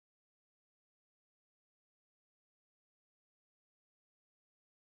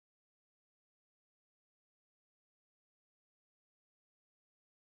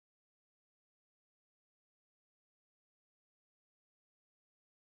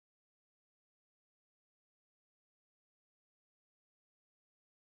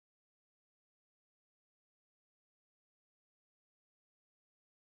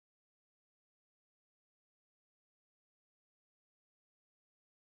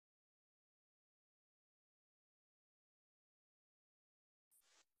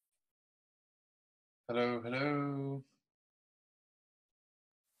Hello, hello.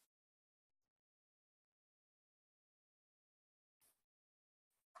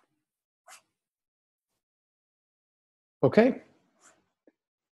 Okay.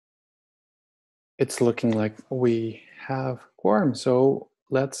 It's looking like we have quorum, so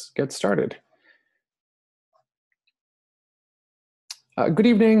let's get started. Good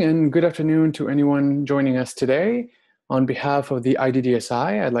evening and good afternoon to anyone joining us today. On behalf of the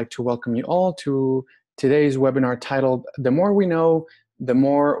IDDSI, I'd like to welcome you all to today's webinar titled, The More We Know, the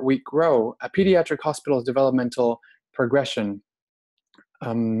More We Grow, a Pediatric Hospital's Developmental Progression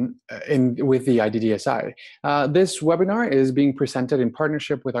with the IDDSI. This webinar is being presented in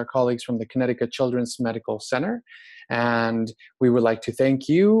partnership with our colleagues from the Connecticut Children's Medical Center. And we would like to thank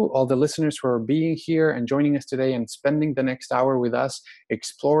you, all the listeners, for being here and joining us today and spending the next hour with us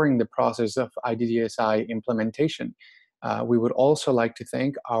exploring the process of IDDSI implementation. We would also like to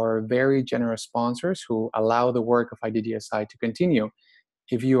thank our very generous sponsors who allow the work of IDDSI to continue.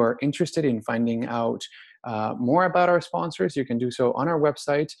 If you are interested in finding out more about our sponsors, you can do so on our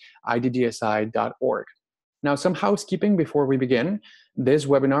website, iddsi.org. Now, some housekeeping before we begin. This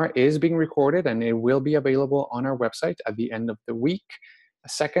webinar is being recorded and it will be available on our website at the end of the week.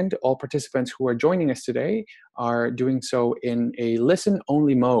 Second, all participants who are joining us today are doing so in a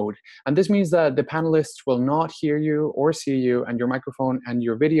listen-only mode. And this means that the panelists will not hear you or see you, and your microphone and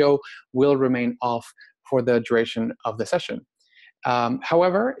your video will remain off for the duration of the session.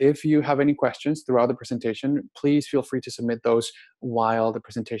 However, if you have any questions throughout the presentation, please feel free to submit those while the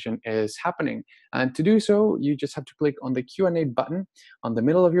presentation is happening. And to do so, you just have to click on the Q&A button on the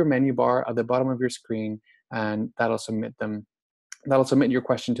middle of your menu bar at the bottom of your screen, and that'll submit your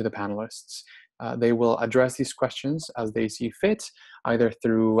question to the panelists. They will address these questions as they see fit, either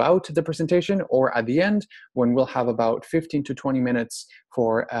throughout the presentation or at the end, when we'll have about 15 to 20 minutes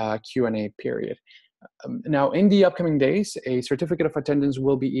for a Q&A period. Now, in the upcoming days, a certificate of attendance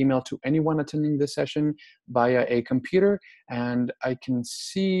will be emailed to anyone attending this session via a computer. And I can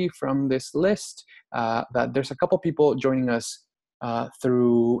see from this list that there's a couple people joining us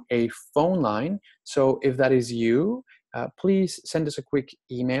through a phone line. So if that is you, please send us a quick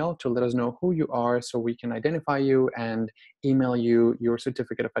email to let us know who you are so we can identify you and email you your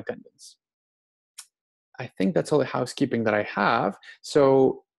certificate of attendance. I think that's all the housekeeping that I have.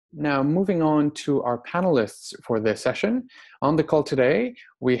 So now, moving on to our panelists for this session. On the call today,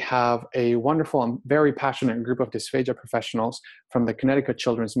 we have a wonderful and very passionate group of dysphagia professionals from the Connecticut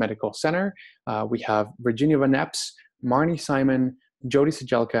Children's Medical Center. We have Virginia Van Epps, Marni Simon, Jodi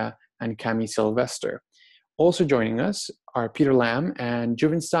Cegelka, and Kamie Sylvester. Also joining us are Peter Lamb and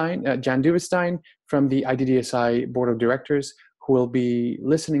Jan Duvestein from the IDDSI Board of Directors, who will be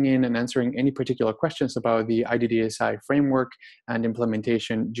listening in and answering any particular questions about the IDDSI framework and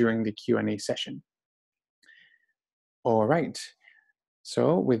implementation during the Q&A session. All right,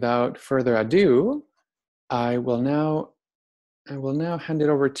 so without further ado, I will now hand it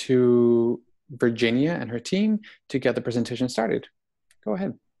over to Virginia and her team to get the presentation started. Go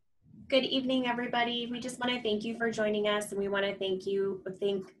ahead. Good evening, everybody. We just want to thank you for joining us, and we want to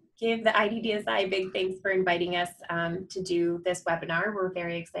give the IDDSI a big thanks for inviting us to do this webinar. We're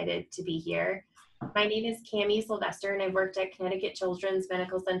very excited to be here. My name is Kamie Sylvester, and I've worked at Connecticut Children's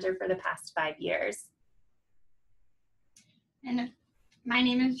Medical Center for the past 5 years. And my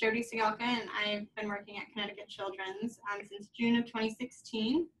name is Jodi Cegelka, and I've been working at Connecticut Children's since June of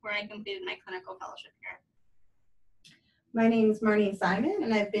 2016, where I completed my clinical fellowship here. My name is Marni Simon,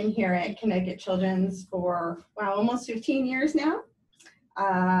 and I've been here at Connecticut Children's for, wow, almost 15 years now.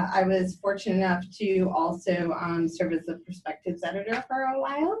 I was fortunate enough to also serve as the Perspectives Editor for a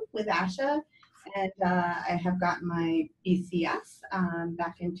while with ASHA, and I have gotten my BCS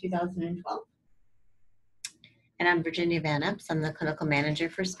back in 2012. And I'm Virginia Van Epps. I'm the Clinical Manager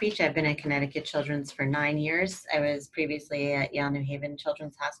for Speech. I've been at Connecticut Children's for 9 years. I was previously at Yale New Haven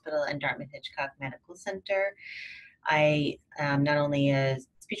Children's Hospital and Dartmouth Hitchcock Medical Center. I am not only a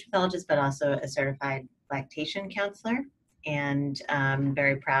speech pathologist, but also a certified lactation counselor. And I'm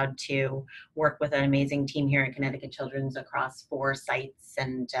very proud to work with an amazing team here at Connecticut Children's across 4 sites.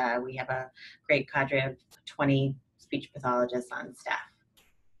 And we have a great cadre of 20 speech pathologists on staff.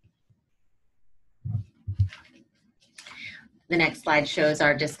 The next slide shows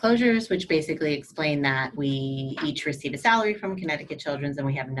our disclosures, which basically explain that we each receive a salary from Connecticut Children's and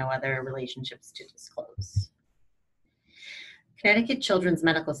we have no other relationships to disclose. Connecticut Children's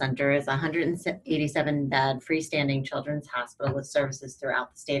Medical Center is a 187-bed freestanding children's hospital with services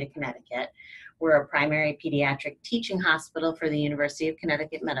throughout the state of Connecticut. We're a primary pediatric teaching hospital for the University of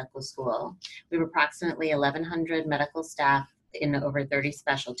Connecticut Medical School. We have approximately 1,100 medical staff in over 30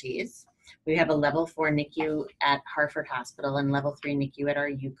 specialties. We have a level 4 NICU at Hartford Hospital and level 3 NICU at our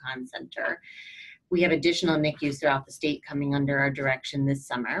Yukon Center. We have additional NICUs throughout the state coming under our direction this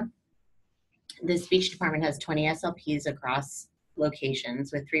summer. The speech department has 20 SLPs across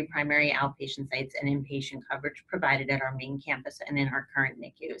locations with 3 primary outpatient sites and inpatient coverage provided at our main campus and in our current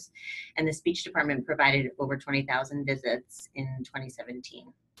NICUs. And the speech department provided over 20,000 visits in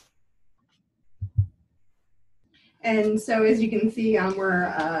 2017. And so as you can see, we're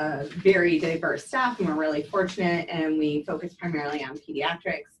a very diverse staff, and we're really fortunate, and we focus primarily on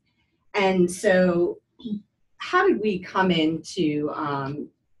pediatrics. And so how did we come into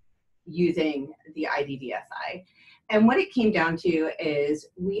using the IDDSI? And what it came down to is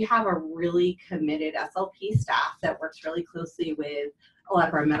we have a really committed SLP staff that works really closely with a lot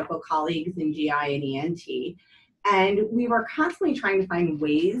of our medical colleagues in GI and ENT. And we were constantly trying to find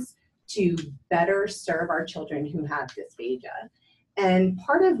ways to better serve our children who have dysphagia. And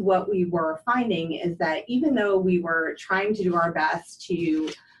part of what we were finding is that even though we were trying to do our best to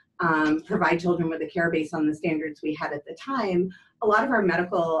provide children with the care based on the standards we had at the time, a lot of our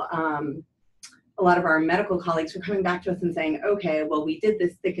medical colleagues were coming back to us and saying, okay, well, we did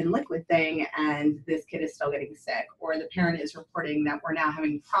this thick and liquid thing and this kid is still getting sick, or the parent is reporting that we're now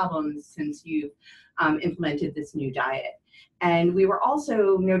having problems since you've implemented this new diet. And we were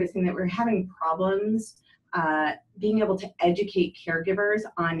also noticing that we're having problems being able to educate caregivers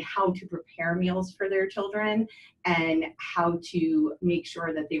on how to prepare meals for their children and how to make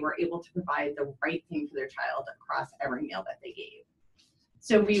sure that they were able to provide the right thing for their child across every meal that they gave.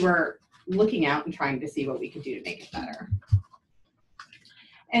 So we were looking out and trying to see what we could do to make it better.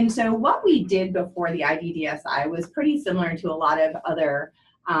 And so what we did before the IDDSI was pretty similar to a lot of other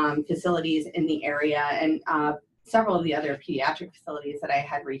facilities in the area and several of the other pediatric facilities that I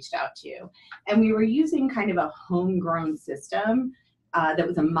had reached out to. And we were using kind of a homegrown system that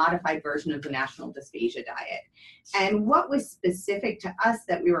was a modified version of the National Dysphagia Diet. And what was specific to us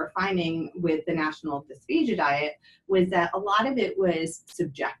that we were finding with the National Dysphagia Diet was that a lot of it was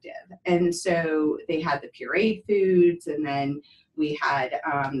subjective. And so they had the pureed foods, and then we had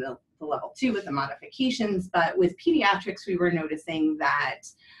the level 2 with the modifications. But with pediatrics, we were noticing that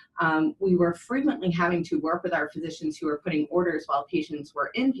we were frequently having to work with our physicians who were putting orders while patients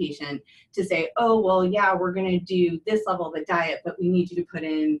were inpatient to say, oh, well, yeah, we're going to do this level of a diet, but we need you to put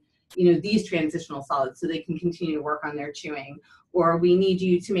in, you know, these transitional solids so they can continue to work on their chewing. Or we need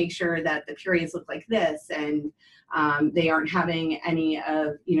you to make sure that the purees look like this and they aren't having any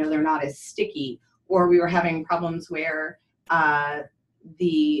of, you know, they're not as sticky. Or we were having problems where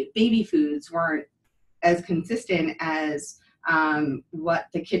the baby foods weren't as consistent as what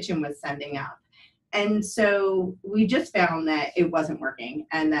the kitchen was sending up. And so we just found that it wasn't working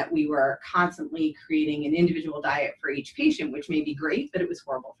and that we were constantly creating an individual diet for each patient, which may be great, but it was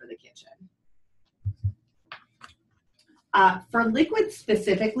horrible for the kitchen. For liquids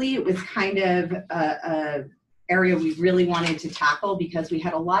specifically, it was kind of a area we really wanted to tackle because we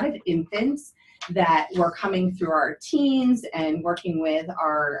had a lot of infants that were coming through our teams and working with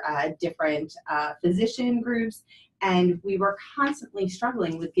our different physician groups. And we were constantly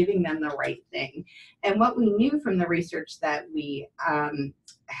struggling with giving them the right thing. And what we knew from the research that we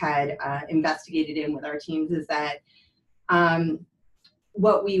had investigated in with our teams is that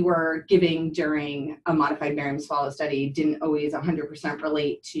what we were giving during a modified barium swallow study didn't always 100%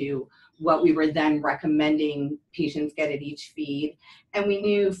 relate to what we were then recommending patients get at each feed. And we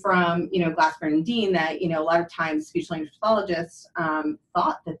knew from, you know, Glasper and Dean that, you know, a lot of times speech language pathologists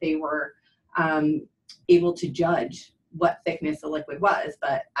thought that they were able to judge what thickness the liquid was,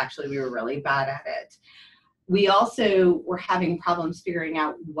 but actually we were really bad at it. We also were having problems figuring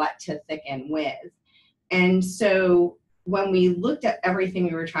out what to thicken with. And so when we looked at everything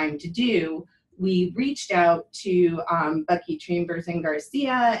we were trying to do, we reached out to Bucky Chambers and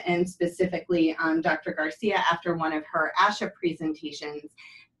Garcia, and specifically Dr. Garcia after one of her ASHA presentations,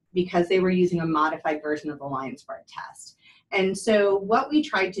 because they were using a modified version of the line spread test. And so what we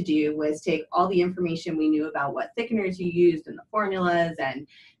tried to do was take all the information we knew about what thickeners you used and the formulas and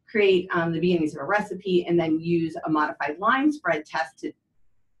create the beginnings of a recipe, and then use a modified line spread test to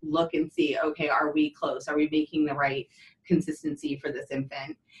look and see, okay, are we close? Are we making the right consistency for this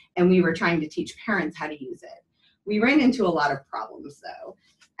infant? And we were trying to teach parents how to use it. We ran into a lot of problems though.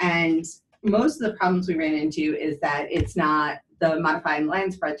 And most of the problems we ran into is that it's not, the modified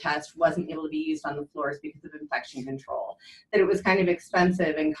line spread test wasn't able to be used on the floors because of infection control, that it was kind of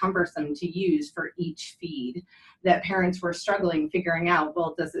expensive and cumbersome to use for each feed, that parents were struggling figuring out,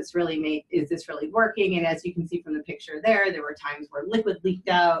 well, does this really is this really working? And as you can see from the picture there were times where liquid leaked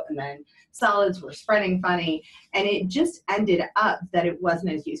out and then solids were spreading funny, and it just ended up that it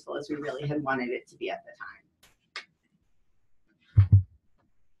wasn't as useful as we really had wanted it to be at the time.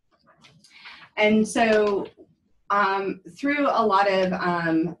 And so through a lot of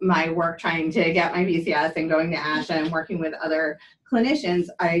my work trying to get my BCS and going to ASHA and working with other clinicians,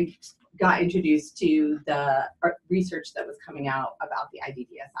 I got introduced to the research that was coming out about the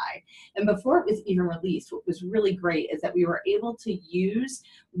IDDSI. And before it was even released, what was really great is that we were able to use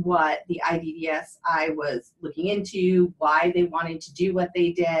what the IDDSI was looking into, why they wanted to do what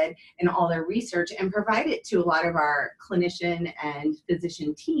they did, and all their research, and provide it to a lot of our clinician and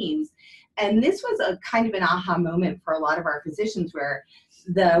physician teams. And this was a kind of an aha moment for a lot of our physicians, where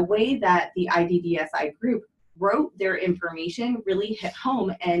the way that the IDDSI group wrote their information really hit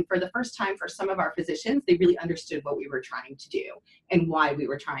home. And for the first time for some of our physicians, they really understood what we were trying to do and why we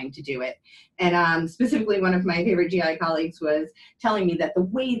were trying to do it. And specifically, one of my favorite GI colleagues was telling me that the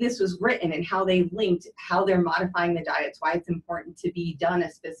way this was written and how they linked how they're modifying the diets, why it's important to be done a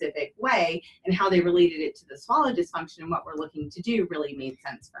specific way, and how they related it to the swallow dysfunction and what we're looking to do really made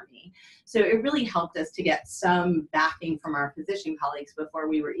sense for me. So it really helped us to get some backing from our physician colleagues before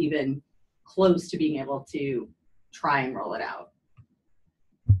we were even close to being able to try and roll it out.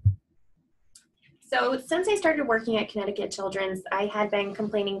 So since I started working at Connecticut Children's, I had been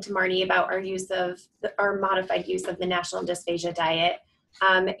complaining to Marni about our use of our modified use of the National Dysphagia Diet.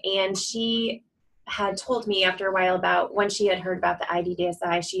 And she had told me after a while about when she had heard about the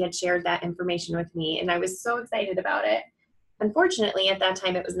IDDSI, she had shared that information with me, and I was so excited about it. Unfortunately, at that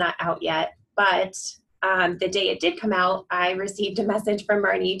time, it was not out yet, but the day it did come out, I received a message from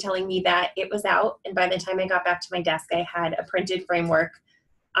Marni telling me that it was out, and by the time I got back to my desk, I had a printed framework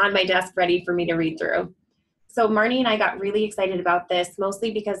on my desk ready for me to read through. So Marni and I got really excited about this,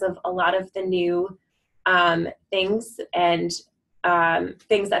 mostly because of a lot of the new things and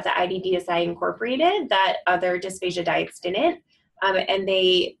things that the IDDSI incorporated that other dysphagia diets didn't, and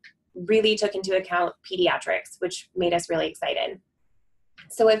they really took into account pediatrics, which made us really excited.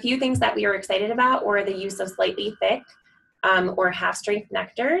 So a few things that we were excited about were the use of slightly thick or half-strength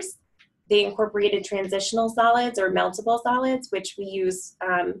nectars. They incorporated transitional solids or meltable solids, which we use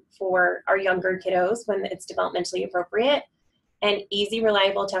for our younger kiddos when it's developmentally appropriate, and easy,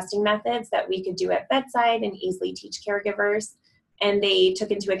 reliable testing methods that we could do at bedside and easily teach caregivers. And they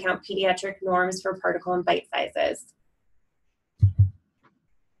took into account pediatric norms for particle and bite sizes.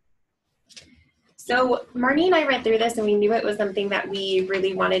 So Marni and I read through this, and we knew it was something that we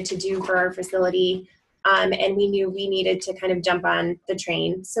really wanted to do for our facility, and we knew we needed to kind of jump on the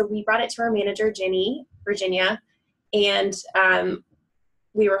train. So we brought it to our manager, Ginny, Virginia, and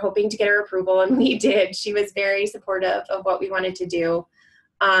we were hoping to get her approval, and we did. She was very supportive of what we wanted to do.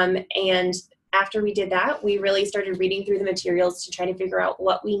 And after we did that, we really started reading through the materials to try to figure out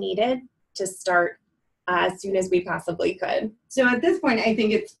what we needed to start as soon as we possibly could. So at this point, I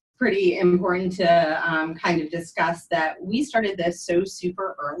think it's pretty important to kind of discuss that we started this so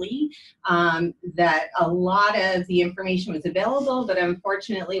super early that a lot of the information was available, but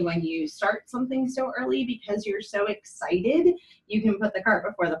unfortunately when you start something so early, because you're so excited, you can put the cart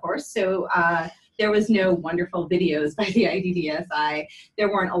before the horse. So there was no wonderful videos by the IDDSI.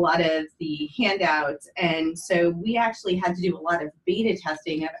 There weren't a lot of the handouts. And so we actually had to do a lot of beta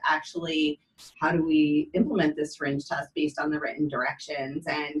testing of actually how do we implement this syringe test based on the written directions,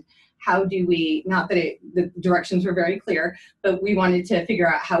 and how do we, not that the directions were very clear, but we wanted to figure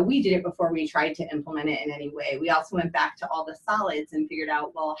out how we did it before we tried to implement it in any way. We also went back to all the solids and figured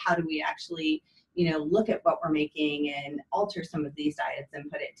out, well, how do we actually, look at what we're making and alter some of these diets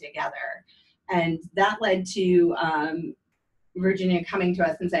and put it together. And that led to Virginia coming to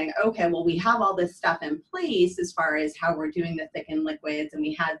us and saying, okay, well, we have all this stuff in place as far as how we're doing the thickened liquids, and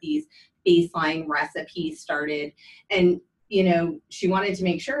we had these baseline recipes started. And, she wanted to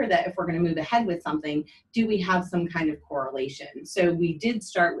make sure that if we're going to move ahead with something, do we have some kind of correlation? So we did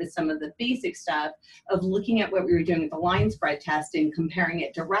start with some of the basic stuff of looking at what we were doing with the line spread test and comparing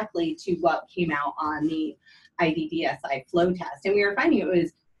it directly to what came out on the IDDSI flow test. And we were finding it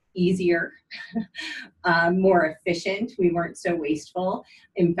was easier, more efficient. We weren't so wasteful.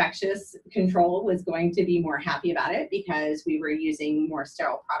 Infectious control was going to be more happy about it because we were using more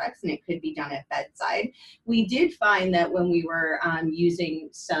sterile products and it could be done at bedside. We did find that when we were using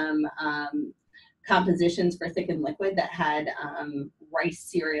some compositions for thick and liquid that had rice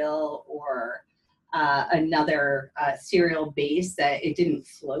cereal or another cereal base that it didn't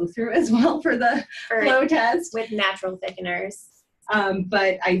flow through as well for the flow test. With natural thickeners.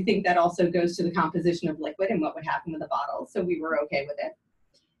 But I think that also goes to the composition of liquid and what would happen with the bottle. So we were okay with it.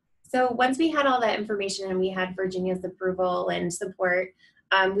 So once we had all that information and we had Virginia's approval and support,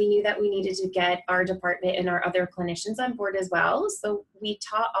 we knew that we needed to get our department and our other clinicians on board as well. So we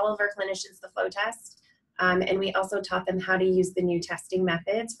taught all of our clinicians the flow test, and we also taught them how to use the new testing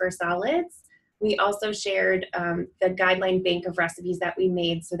methods for solids. We also shared the guideline bank of recipes that we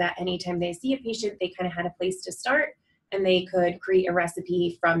made so that anytime they see a patient, they kind of had a place to start and they could create a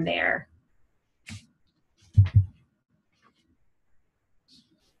recipe from there.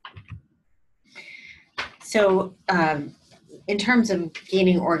 So in terms of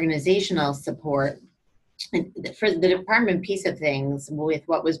gaining organizational support, for the department piece of things, with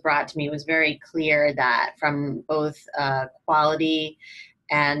what was brought to me, it was very clear that from both quality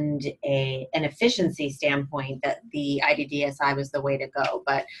and an efficiency standpoint, that the IDDSI was the way to go.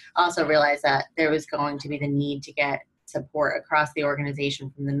 But also realized that there was going to be the need to get support across the organization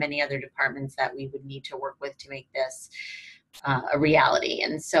from the many other departments that we would need to work with to make this a reality.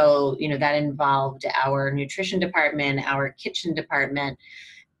 And so, that involved our nutrition department, our kitchen department,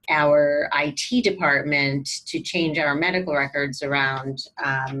 our IT department to change our medical records around,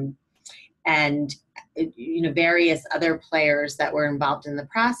 and various other players that were involved in the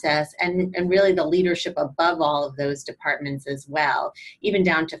process, and really the leadership above all of those departments as well, even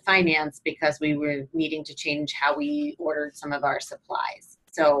down to finance, because we were needing to change how we ordered some of our supplies.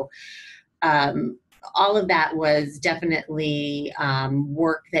 So all of that was definitely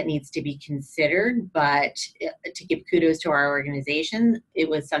work that needs to be considered, but to give kudos to our organization, it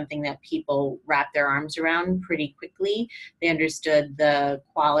was something that people wrapped their arms around pretty quickly. They understood the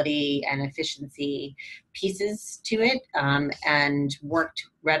quality and efficiency pieces to it, and worked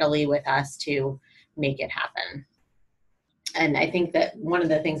readily with us to make it happen. And I think that one of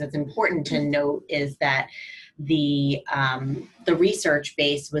the things that's important to note is that the research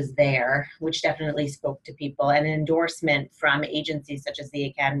base was there, which definitely spoke to people, and an endorsement from agencies such as the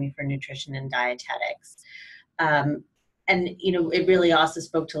Academy for Nutrition and Dietetics. And it really also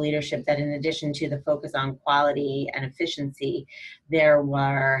spoke to leadership that in addition to the focus on quality and efficiency, there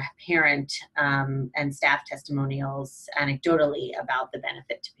were parent and staff testimonials anecdotally about the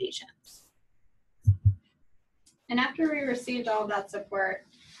benefit to patients. And after we received all of that support,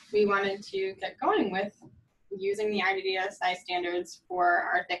 we wanted to get going with using the IDDSI standards for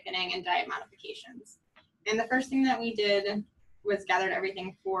our thickening and diet modifications. And the first thing that we did was gathered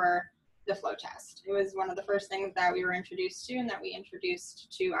everything for the flow test. It was one of the first things that we were introduced to and that we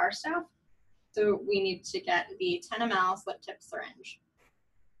introduced to our staff. So we need to get the 10 ml slip tip syringe.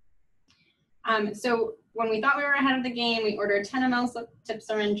 So when we thought we were ahead of the game, we ordered 10 ml slip tip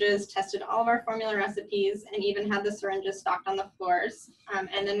syringes, tested all of our formula recipes, and even had the syringes stocked on the floors.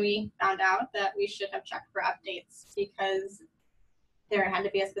 And then we found out that we should have checked for updates because there had to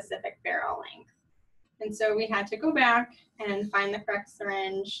be a specific barrel length. And so we had to go back and find the correct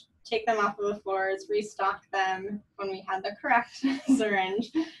syringe, take them off of the floors, restock them when we had the correct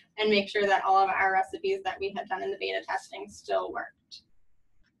syringe, and make sure that all of our recipes that we had done in the beta testing still worked.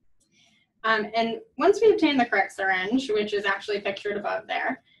 And once we obtained the correct syringe, which is actually pictured above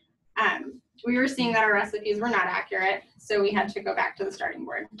there, we were seeing that our recipes were not accurate, so we had to go back to the starting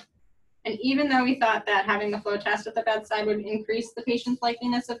board. And even though we thought that having the flow test at the bedside would increase the patient's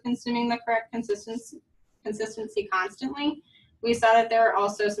likeliness of consuming the correct consistency constantly, we saw that there were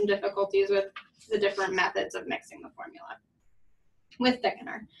also some difficulties with the different methods of mixing the formula with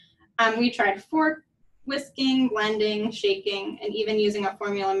thickener. We tried fork, whisking, blending, shaking, and even using a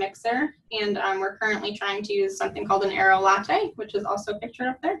formula mixer. And we're currently trying to use something called an aero latte, which is also pictured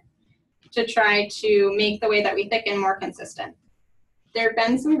up there, to try to make the way that we thicken more consistent. There have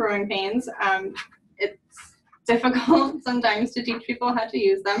been some growing pains. It's difficult sometimes to teach people how to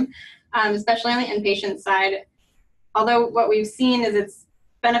use them, especially on the inpatient side. Although what we've seen is it's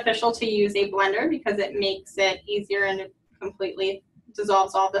beneficial to use a blender because it makes it easier and it completely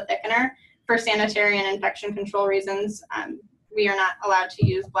dissolves all the thickener. For sanitary and infection control reasons, we are not allowed to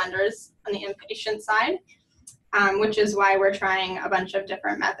use blenders on the inpatient side, which is why we're trying a bunch of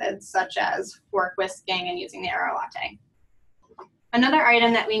different methods such as fork whisking and using the aero latte. Another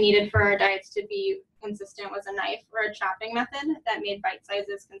item that we needed for our diets to be consistent was a knife or a chopping method that made bite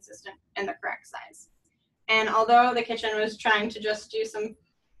sizes consistent and the correct size. And although the kitchen was trying to just do some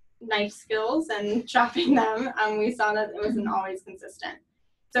knife skills and chopping them, we saw that it wasn't always consistent.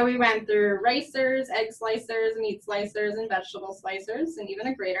 So we went through ricers, egg slicers, meat slicers, and vegetable slicers, and even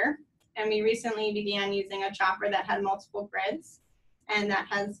a grater. And we recently began using a chopper that had multiple grids, and that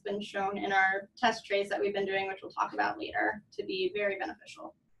has been shown in our test trays that we've been doing, which we'll talk about later, to be very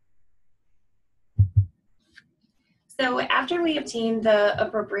beneficial. So after we obtained the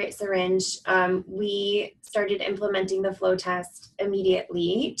appropriate syringe, we started implementing the flow test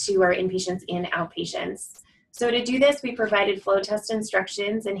immediately to our inpatients and outpatients. So to do this, we provided flow test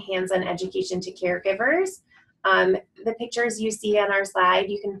instructions and hands-on education to caregivers. The pictures you see on our slide,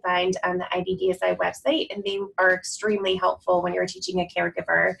 you can find on the IDDSI website, and they are extremely helpful when you're teaching a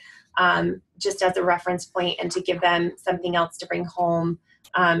caregiver, just as a reference point and to give them something else to bring home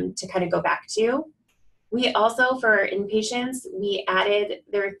to kind of go back to. We also, for our inpatients, we added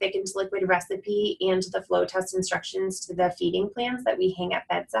their thickened liquid recipe and the flow test instructions to the feeding plans that we hang at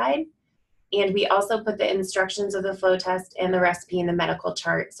bedside. And we also put the instructions of the flow test and the recipe in the medical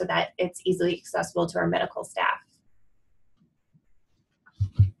chart so that it's easily accessible to our medical staff.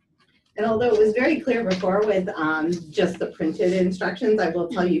 And although it was very clear before with just the printed instructions, I will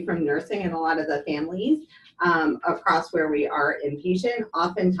tell you from nursing and a lot of the families across where we are inpatient,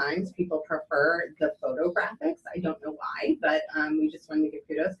 oftentimes people prefer the photographics. I don't know why, but we just wanted to give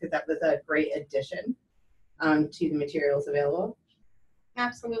kudos because that was a great addition to the materials available.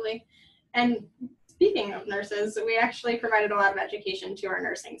 Absolutely. And speaking of nurses, we actually provided a lot of education to our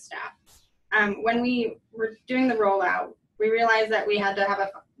nursing staff. When we were doing the rollout, we realized that we had to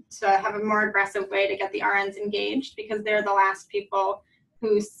have a more aggressive way to get the RNs engaged because they're the last people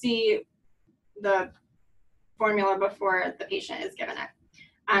who see the formula before the patient is given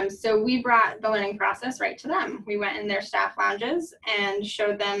it. So we brought the learning process right to them. We went in their staff lounges and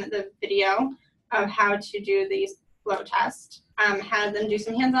showed them the video of how to do these flow test, had them do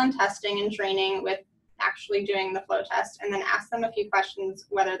some hands-on testing and training with actually doing the flow test, and then asked them a few questions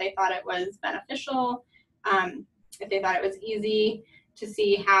whether they thought it was beneficial, if they thought it was easy, to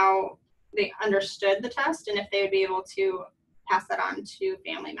see how they understood the test and if they would be able to pass that on to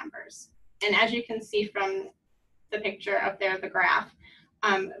family members. And as you can see from the picture up there, the graph,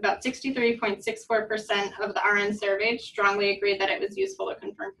 about 63.64% of the RN surveyed strongly agreed that it was useful to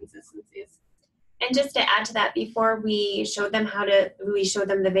confirm consistencies. And just to add to that, before we showed them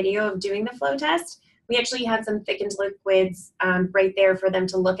the video of doing the flow test, we actually had some thickened liquids right there for them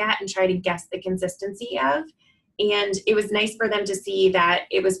to look at and try to guess the consistency of. And it was nice for them to see that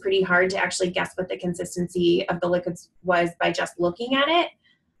it was pretty hard to actually guess what the consistency of the liquids was by just looking at it.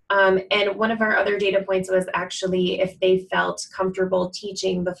 And one of our other data points was actually if they felt comfortable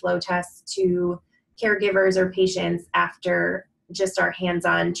teaching the flow test to caregivers or patients after just our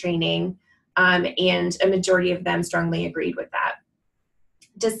hands-on training, and a majority of them strongly agreed with that.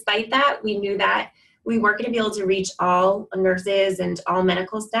 Despite that, we knew that we weren't going to be able to reach all nurses and all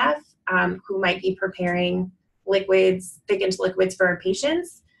medical staff who might be preparing liquids, thickened liquids for our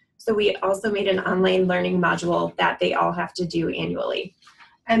patients. So we also made an online learning module that they all have to do annually.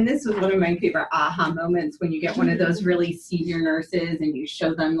 And this was one of my favorite aha moments when you get one of those really senior nurses and you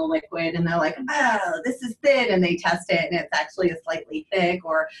show them the liquid and they're like, oh, this is thin, and they test it and it's actually a slightly thick,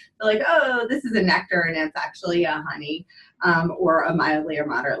 or they're like, oh, this is a nectar and it's actually a honey, or a mildly or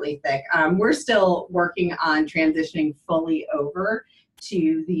moderately thick. We're still working on transitioning fully over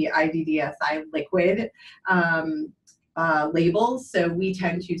to the IDDSI liquid labels, so we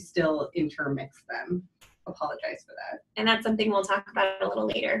tend to still intermix them. Apologize for that. And that's something we'll talk about a little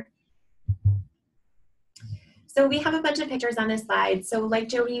later. So we have a bunch of pictures on this slide. So like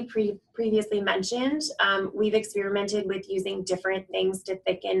Jodi previously mentioned, we've experimented with using different things to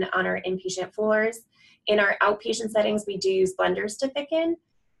thicken on our inpatient floors. In our outpatient settings, we do use blenders to thicken.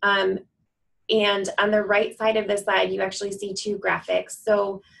 And on the right side of the slide, you actually see two graphics.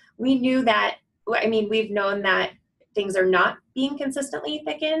 So we knew that, we've known that things are not being consistently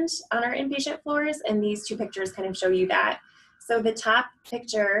thickened on our inpatient floors, and these two pictures kind of show you that. So the top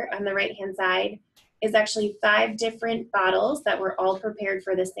picture on the right-hand side is actually 5 different bottles that were all prepared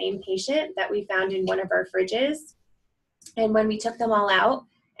for the same patient that we found in one of our fridges. And when we took them all out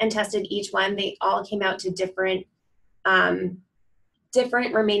and tested each one, they all came out to different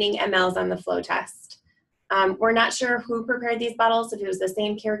remaining mLs on the flow test. We're not sure who prepared these bottles, if it was the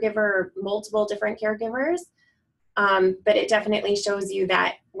same caregiver or multiple different caregivers. But it definitely shows you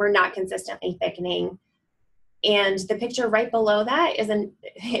that we're not consistently thickening. And the picture right below that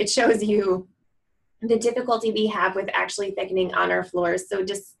it shows you the difficulty we have with actually thickening on our floors. So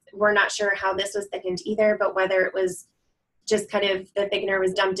we're not sure how this was thickened either, but whether it was just kind of the thickener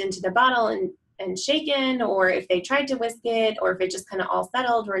was dumped into the bottle and shaken, or if they tried to whisk it, or if it just kind of all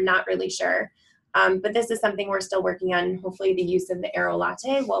settled, we're not really sure. But this is something we're still working on. Hopefully the use of the Aero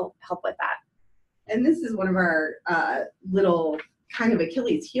Latte will help with that. And this is one of our little kind of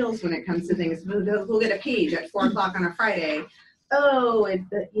Achilles heels when it comes to things. We'll get a page at 4 o'clock on a Friday. Oh,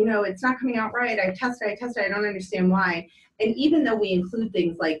 it's not coming out right. I tested, I don't understand why. And even though we include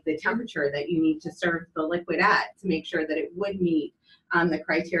things like the temperature that you need to serve the liquid at to make sure that it would meet the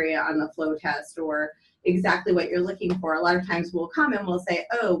criteria on the flow test or exactly what you're looking for, a lot of times we'll come and we'll say,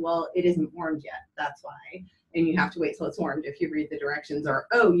 oh, well, it isn't warmed yet. That's why. And you have to wait till it's warmed if you read the directions, or,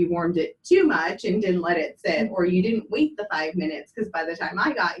 oh, you warmed it too much and didn't let it sit, or you didn't wait the 5 minutes because by the time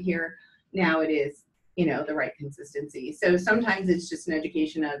I got here, now it is, the right consistency. So sometimes it's just an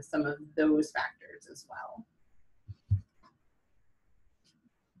education of some of those factors as well.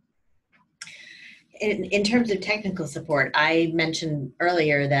 In terms of technical support, I mentioned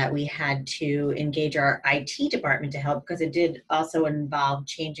earlier that we had to engage our IT department to help because it did also involve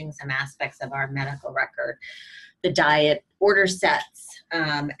changing some aspects of our medical record, the diet order sets,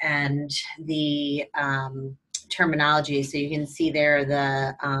 and the terminology. So you can see there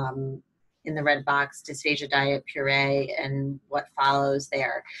in the red box, dysphagia diet puree and what follows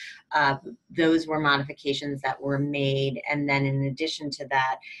there. Those were modifications that were made. And then in addition to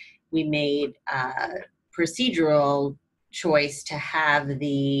that, we made a procedural choice to have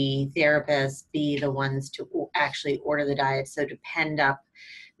the therapists be the ones to actually order the diet. So to pen up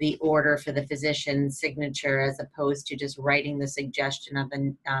the order for the physician's signature as opposed to just writing the suggestion of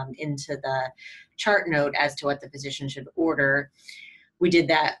into the chart note as to what the physician should order. We did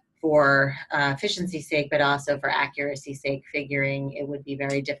that for efficiency's sake, but also for accuracy's sake, figuring it would be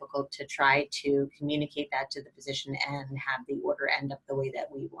very difficult to try to communicate that to the physician and have the order end up the way that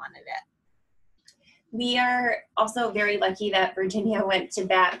we wanted it. We are also very lucky that Virginia went to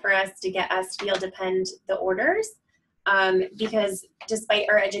bat for us to get us to be able to pen the orders, because despite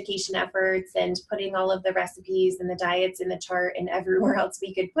our education efforts and putting all of the recipes and the diets in the chart and everywhere else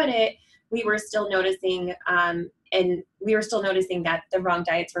we could put it, we were still noticing that the wrong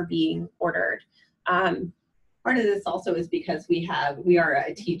diets were being ordered. Part of this also is because we are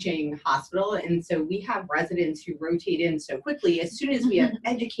a teaching hospital, and so we have residents who rotate in so quickly. As soon as we have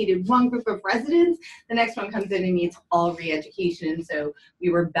educated one group of residents, the next one comes in and needs all re-education. And so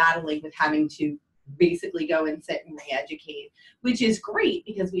we were battling with having to basically go and sit and re-educate, which is great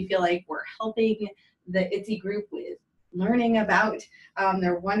because we feel like we're helping the IDDSI group with learning about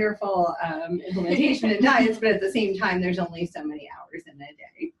their wonderful implementation and diets, but at the same time, there's only so many hours in a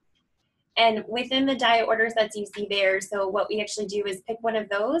day. And within the diet order sets you see there, so what we actually do is pick one of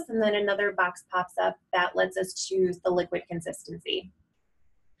those, and then another box pops up that lets us choose the liquid consistency.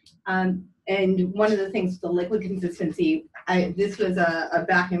 And one of the things with the liquid consistency, this was a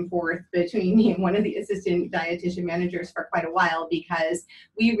back and forth between me and one of the assistant dietitian managers for quite a while, because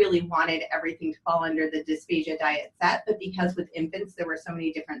we really wanted everything to fall under the dysphagia diet set, but because with infants there were so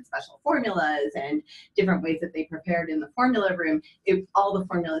many different special formulas and different ways that they prepared in the formula room, all the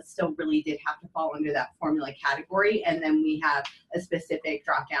formulas still really did have to fall under that formula category. And then we have a specific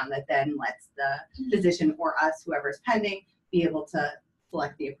drop down that then lets the physician or us, whoever's pending, be able to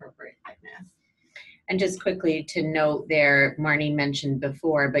select the appropriate thickness. And just quickly to note there, Marni mentioned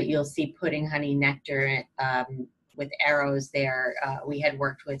before, but you'll see pudding, honey, nectar with arrows there. We had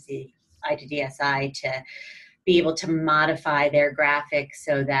worked with the IDDSI to be able to modify their graphics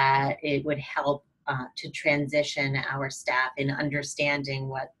so that it would help to transition our staff in understanding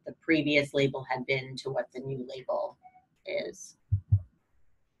what the previous label had been to what the new label is.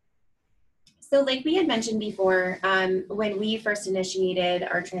 So like we had mentioned before, when we first initiated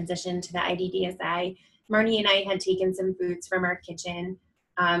our transition to the IDDSI, Marni and I had taken some foods from our kitchen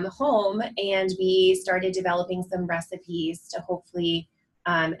home, and we started developing some recipes to hopefully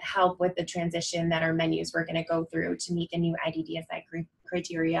help with the transition that our menus were going to go through to meet the new IDDSI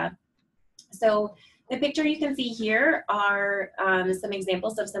criteria. So the picture you can see here are some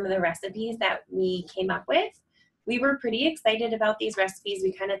examples of some of the recipes that we came up with. We were pretty excited about these recipes.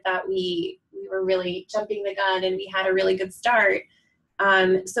 We kind of thought we were really jumping the gun and we had a really good start.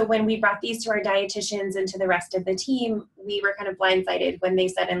 So when we brought these to our dietitians and to the rest of the team, we were kind of blindsided when they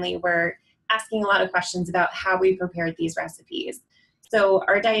suddenly were asking a lot of questions about how we prepared these recipes. So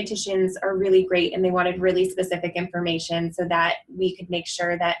our dietitians are really great, and they wanted really specific information so that we could make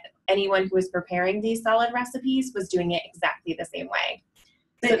sure that anyone who was preparing these solid recipes was doing it exactly the same way.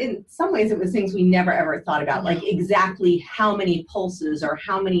 But in some ways, it was things we never ever thought about, like exactly how many pulses or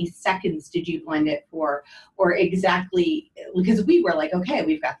how many seconds did you blend it for, or exactly, because we were like, okay,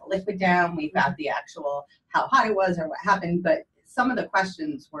 we've got the liquid down, we've got the actual how hot it was or what happened, but some of the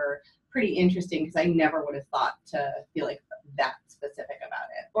questions were pretty interesting because I never would have thought to feel like that specific about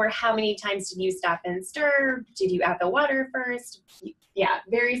it. Or how many times did you stop and stir? Did you add the water first? Yeah,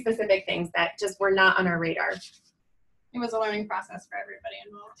 very specific things that just were not on our radar. It was a learning process for everybody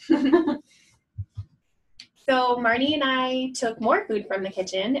involved. So Marni and I took more food from the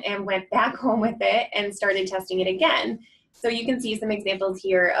kitchen and went back home with it and started testing it again. So you can see some examples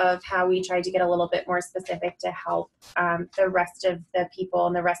here of how we tried to get a little bit more specific to help the rest of the people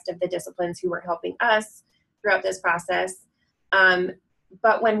and the rest of the disciplines who were helping us throughout this process.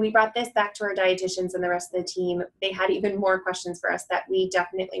 But when we brought this back to our dietitians and the rest of the team, they had even more questions for us that we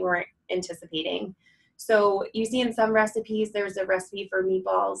definitely weren't anticipating. So you see in some recipes, there's a recipe for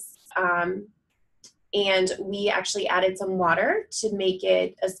meatballs, and we actually added some water to make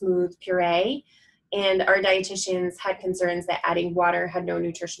it a smooth puree. And our dietitians had concerns that adding water had no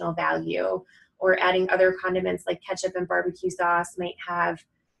nutritional value, or adding other condiments like ketchup and barbecue sauce might have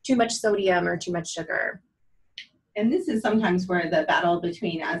too much sodium or too much sugar. And this is sometimes where the battle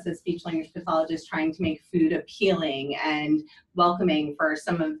between us as speech language pathologists trying to make food appealing and welcoming for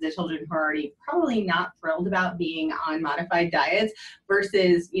some of the children who are already probably not thrilled about being on modified diets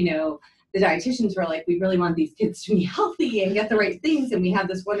versus, you know, the dietitians were like, we really want these kids to be healthy and get the right things, and we have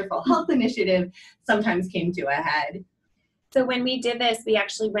this wonderful health initiative, sometimes came to a head. So when we did this, we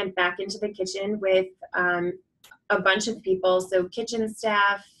actually went back into the kitchen with a bunch of people, so kitchen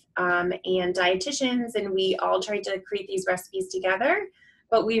staff and dietitians, and we all tried to create these recipes together.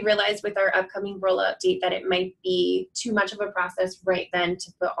 But we realized with our upcoming rollout date that it might be too much of a process right then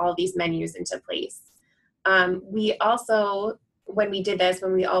to put all these menus into place. We also, when we did this,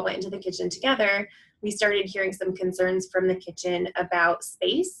 when we all went into the kitchen together, we started hearing some concerns from the kitchen about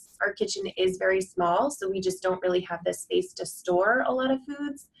space. Our kitchen is very small, so we just don't really have the space to store a lot of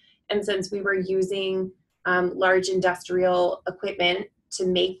foods. And since we were using large industrial equipment to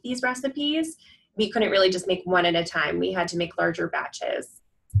make these recipes, we couldn't really just make one at a time. We had to make larger batches.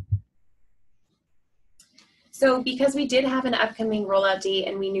 So because we did have an upcoming rollout date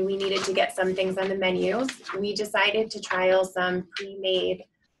and we knew we needed to get some things on the menus, we decided to trial some pre-made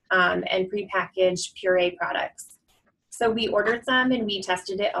and prepackaged puree products. So we ordered some and we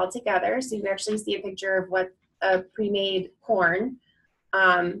tested it all together. So you actually see a picture of what a pre-made corn.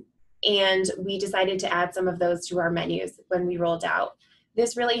 And we decided to add some of those to our menus when we rolled out.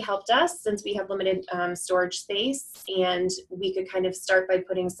 This really helped us since we have limited storage space, and we could kind of start by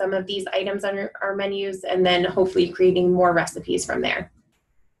putting some of these items on our menus and then hopefully creating more recipes from there.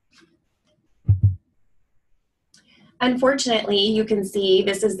 Unfortunately, you can see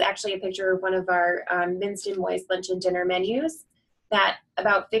this is actually a picture of one of our minced and moist lunch and dinner menus, that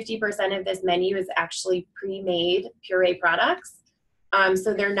about 50% of this menu is actually pre-made puree products.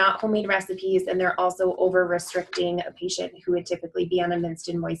 So they're not homemade recipes, and they're also over-restricting a patient who would typically be on a minced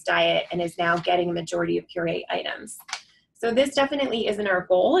and moist diet and is now getting a majority of puree items. So this definitely isn't our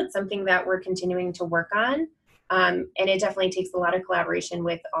goal. It's something that we're continuing to work on, and it definitely takes a lot of collaboration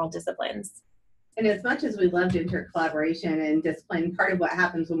with all disciplines. And as much as we loved intercollaboration and discipline, part of what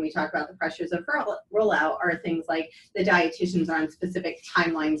happens when we talk about the pressures of rollout are things like the dietitians are on specific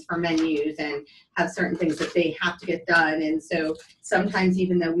timelines for menus and have certain things that they have to get done. And so sometimes,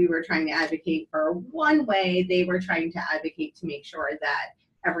 even though we were trying to advocate for one way, they were trying to advocate to make sure that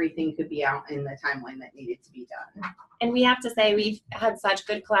everything could be out in the timeline that needed to be done. And we have to say we've had such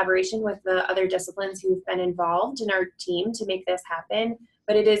good collaboration with the other disciplines who've been involved in our team to make this happen.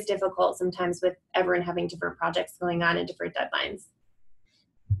 But it is difficult sometimes with everyone having different projects going on and different deadlines.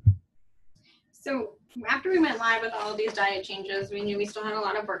 So after we went live with all of these diet changes, we knew we still had a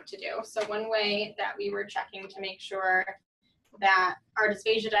lot of work to do. So one way that we were checking to make sure that our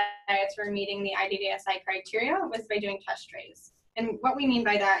dysphagia diets were meeting the IDDSI criteria was by doing test trays. And what we mean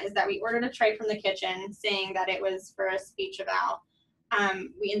by that is that we ordered a tray from the kitchen saying that it was for a speech eval.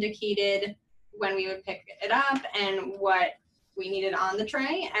 We indicated when we would pick it up and what we needed on the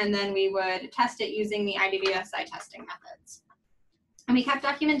tray, and then we would test it using the IDDSI testing methods. And we kept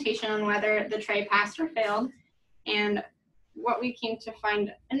documentation on whether the tray passed or failed, and what we came to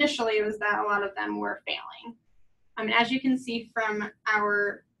find initially was that a lot of them were failing. As you can see from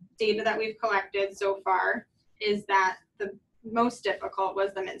our data that we've collected so far, is that the most difficult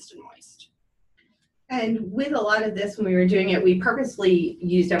was the minced and moist. And with a lot of this, when we were doing it, we purposely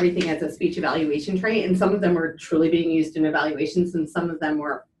used everything as a speech evaluation tray, and some of them were truly being used in evaluations, and some of them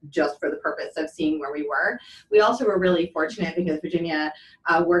were just for the purpose of seeing where we were. We also were really fortunate because Virginia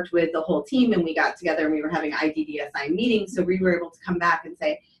worked with the whole team, and we got together and we were having IDDSI meetings, so we were able to come back and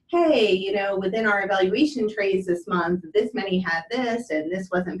say, hey, you know, within our evaluation trays this month, this many had this, and this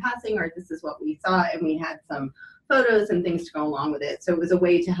wasn't passing, or this is what we saw, and we had some photos and things to go along with it. So it was a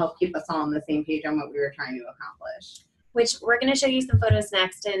way to help keep us all on the same page on what we were trying to accomplish. Which we're going to show you some photos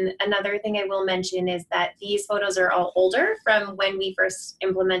next. And another thing I will mention is that these photos are all older from when we first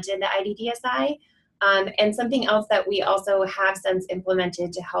implemented the IDDSI. And something else that we also have since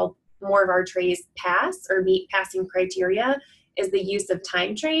implemented to help more of our trays pass or meet passing criteria is the use of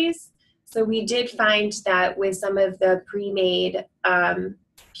time trays. So we did find that with some of the pre-made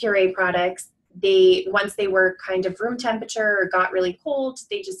puree products, once they were kind of room temperature or got really cold,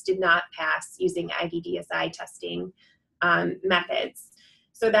 they just did not pass using IDDSI testing methods.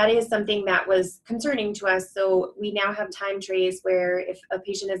 So that is something that was concerning to us. So we now have time trays where if a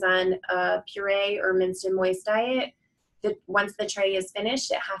patient is on a puree or minced and moist diet, that once the tray is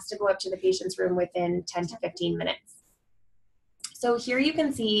finished, it has to go up to the patient's room within 10 to 15 minutes. So here you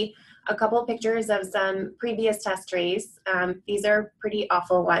can see a couple pictures of some previous test trays. These are pretty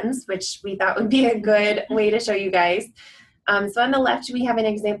awful ones, which we thought would be a good way to show you guys. So on the left, we have an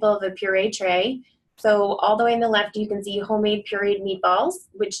example of a puree tray. So all the way on the left, you can see homemade pureed meatballs,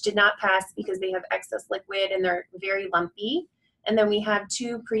 which did not pass because they have excess liquid and they're very lumpy. And then we have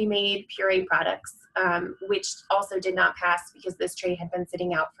 2 pre-made puree products, which also did not pass because this tray had been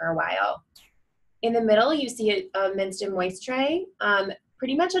sitting out for a while. In the middle, you see a minced and moist tray.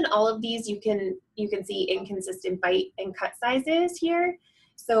 Pretty much on all of these, you can see inconsistent bite and cut sizes here.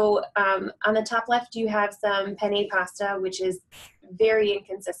 So on the top left, you have some penne pasta, which is very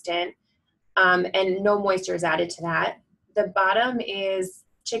inconsistent. And no moisture is added to that. The bottom is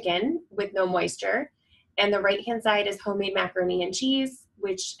chicken with no moisture. And the right-hand side is homemade macaroni and cheese,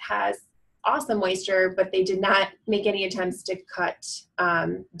 which has awesome moisture, but they did not make any attempts to cut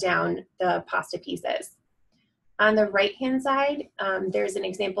down the pasta pieces. On the right-hand side, there's an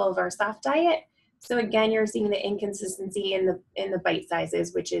example of our soft diet. So again, you're seeing the inconsistency in the bite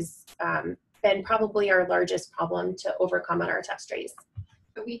sizes, which has been probably our largest problem to overcome on our test trays.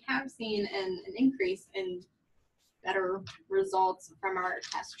 But we have seen an increase in better results from our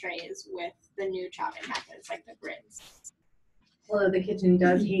test trays with the new chopping methods like the grids. Well, the kitchen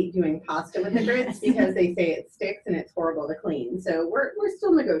does hate doing pasta with the grids because they say it sticks and it's horrible to clean. So we're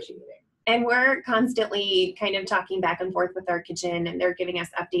still negotiating. And we're constantly kind of talking back and forth with our kitchen, and they're giving us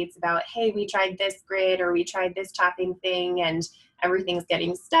updates about, hey, we tried this grid or we tried this chopping thing and everything's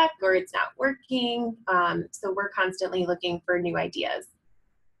getting stuck or it's not working. So we're constantly looking for new ideas.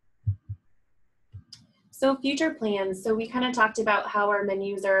 So future plans. So we kind of talked about how our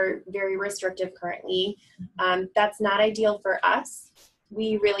menus are very restrictive currently. That's not ideal for us.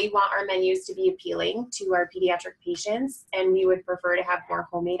 We really want our menus to be appealing to our pediatric patients, and we would prefer to have more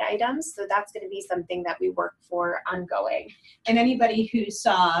homemade items. So that's going to be something that we work for ongoing. And anybody who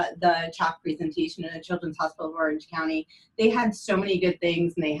saw the chalk presentation in the Children's Hospital of Orange County, they had so many good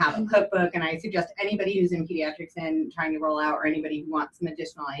things, and they have a cookbook. And I suggest anybody who's in pediatrics and trying to roll out, or anybody who wants some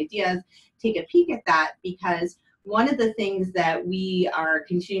additional ideas, take a peek at that, because one of the things that we are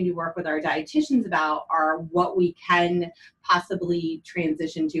continuing to work with our dietitians about are what we can possibly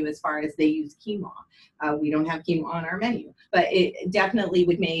transition to as far as they use quinoa. We don't have quinoa on our menu, but it definitely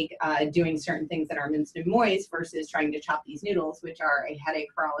would make doing certain things that are minced and moist versus trying to chop these noodles, which are a headache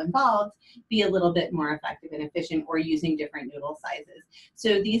for all involved, be a little bit more effective and efficient, or using different noodle sizes.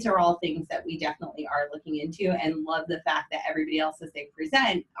 So these are all things that we definitely are looking into, and love the fact that everybody else, as they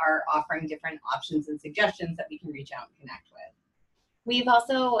present, are offering different options and suggestions that we can reach out and connect with. We've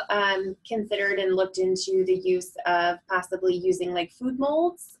also considered and looked into the use of possibly using like food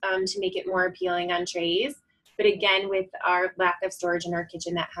molds to make it more appealing on trays. But again, with our lack of storage in our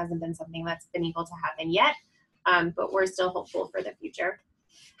kitchen, that hasn't been something that's been able to happen yet, but we're still hopeful for the future.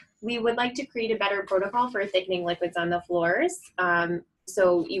 We would like to create a better protocol for thickening liquids on the floors.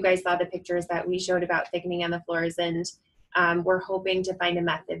 So you guys saw the pictures that we showed about thickening on the floors, and we're hoping to find a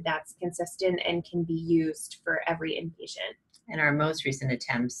method that's consistent and can be used for every inpatient. And our most recent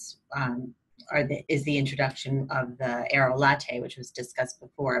attempts is the introduction of the Aero Latte, which was discussed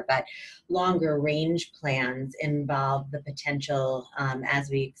before, but longer range plans involve the potential as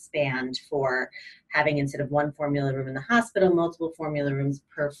we expand for having, instead of one formula room in the hospital, multiple formula rooms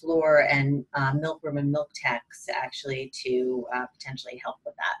per floor, and milk room and milk techs actually to potentially help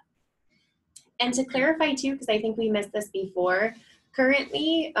with that. And to clarify too, because I think we missed this before,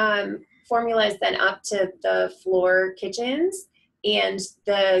 currently formula is sent up to the floor kitchens, and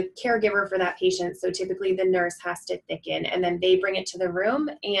the caregiver for that patient, so typically the nurse, has to thicken, and then they bring it to the room,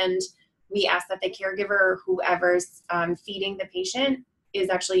 and we ask that the caregiver or whoever's feeding the patient is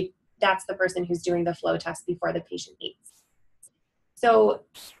actually, that's the person who's doing the flow test before the patient eats. So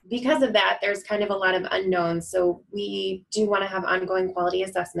because of that, there's kind of a lot of unknowns. So we do want to have ongoing quality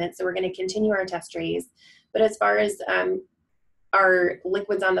assessment, so we're going to continue our test trays. But as far as our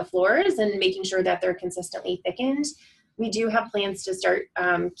liquids on the floors and making sure that they're consistently thickened, we do have plans to start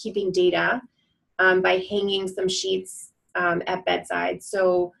keeping data by hanging some sheets at bedside.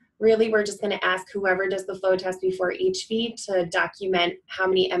 So really we're just going to ask whoever does the flow test before each feed to document how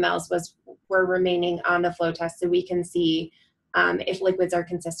many mLs were remaining on the flow test so we can see if liquids are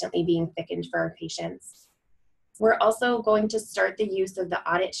consistently being thickened for our patients. We're also going to start the use of the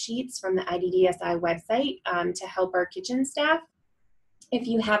audit sheets from the IDDSI website to help our kitchen staff. If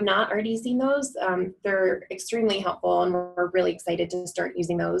you have not already seen those, they're extremely helpful, and we're really excited to start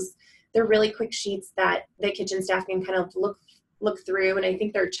using those. They're really quick sheets that the kitchen staff can kind of look through, and I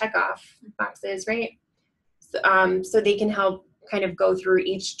think they're check-off boxes, right? So they can help kind of go through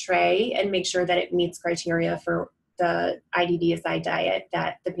each tray and make sure that it meets criteria for the IDDSI diet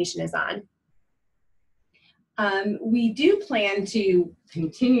that the patient is on. We do plan to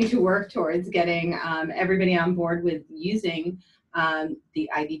continue to work towards getting everybody on board with using the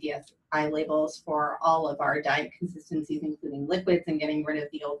IDDSI labels for all of our diet consistencies, including liquids, and getting rid of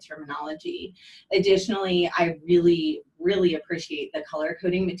the old terminology. Additionally, I really, really appreciate the color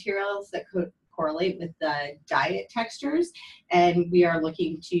coding materials that could correlate with the diet textures, and we are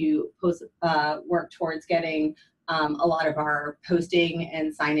looking to work towards getting a lot of our posting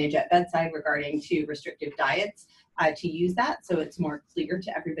and signage at bedside regarding to restrictive diets to use that, so it's more clear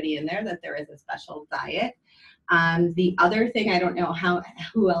to everybody in there that there is a special diet. The other thing, I don't know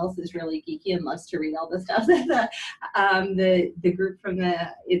who else is really geeky and loves to read all the stuff that the group from the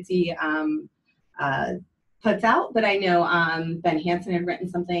IDDSI puts out, but I know Ben Hansen had written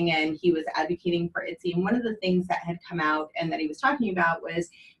something and he was advocating for IDDSI, and one of the things that had come out and that he was talking about was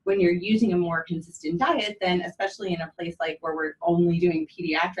when you're using a more consistent diet, then especially in a place like where we're only doing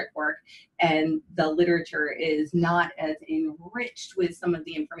pediatric work and the literature is not as enriched with some of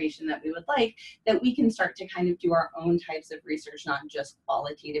the information that we would like, that we can start to kind of do our own types of research, not just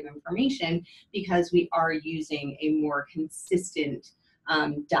qualitative information, because we are using a more consistent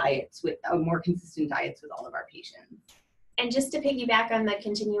diets with all of our patients. And just to piggyback on the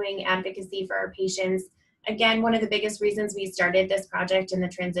continuing advocacy for our patients, again, one of the biggest reasons we started this project and the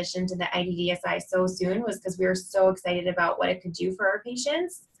transition to the IDDSI so soon was because we were so excited about what it could do for our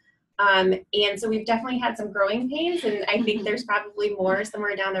patients. And so we've definitely had some growing pains, and I think there's probably more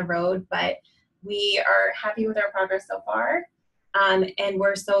somewhere down the road, but we are happy with our progress so far. And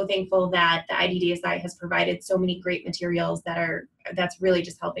we're so thankful that the IDDSI has provided so many great materials that's really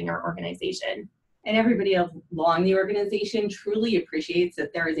just helping our organization. And everybody along the organization truly appreciates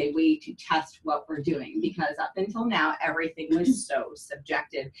that there is a way to test what we're doing, because up until now, everything was so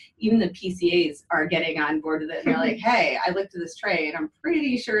subjective. Even the PCAs are getting on board with it, and they're like, hey, I looked at this tray and I'm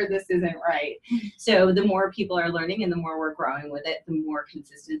pretty sure this isn't right. So the more people are learning and the more we're growing with it, the more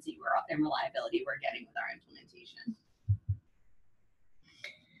consistency and reliability we're getting with our implementation.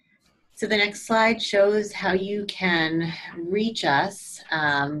 So the next slide shows how you can reach us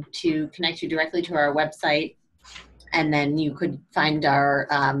to connect you directly to our website, and then you could find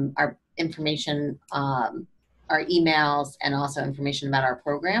our information, our emails, and also information about our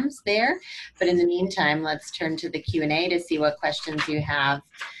programs there. But in the meantime, let's turn to the Q&A to see what questions you have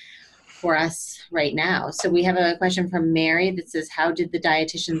for us right now. So we have a question from Mary that says, how did the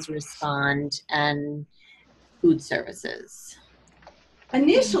dietitians respond, and food services?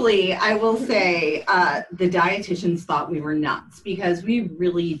 Initially, I will say the dietitians thought we were nuts, because we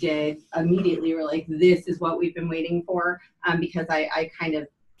really did immediately were like, this is what we've been waiting for, because I kind of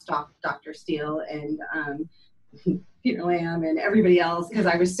stalked Dr. Steele and Peter Lamb and everybody else, because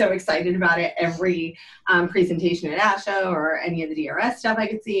I was so excited about it. Every presentation at ASHA or any of the DRS stuff I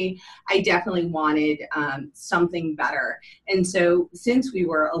could see, I definitely wanted something better. And so since we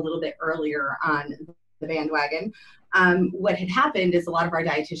were a little bit earlier on the bandwagon, what had happened is a lot of our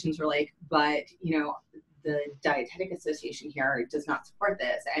dietitians were like, but you know, the Dietetic Association here does not support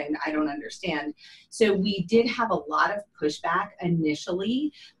this, and I don't understand. So we did have a lot of pushback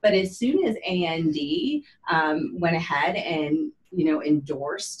initially, but as soon as AND went ahead and, you know,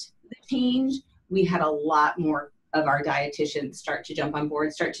 endorsed the change, we had a lot more of our dietitians start to jump on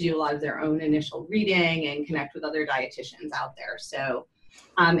board, start to do a lot of their own initial reading and connect with other dietitians out there. So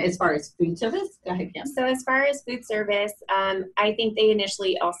as far as food service, go ahead, Kim. So as far as food service, I think they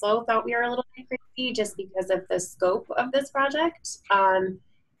initially also thought we were a little bit crazy just because of the scope of this project.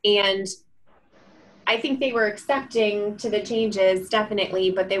 And I think they were accepting to the changes,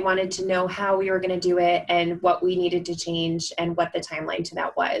 definitely, but they wanted to know how we were going to do it and what we needed to change and what the timeline to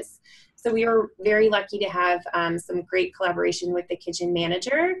that was. So we were very lucky to have some great collaboration with the kitchen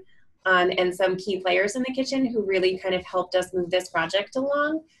manager. And some key players in the kitchen who really kind of helped us move this project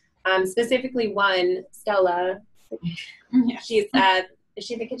along. Specifically one, Stella. Yes. She's is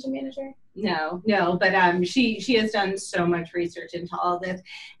she the kitchen manager? No, but she has done so much research into all this.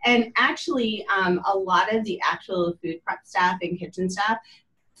 And actually, a lot of the actual food prep staff and kitchen staff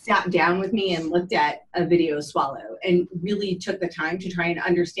sat down with me and looked at a video swallow and really took the time to try and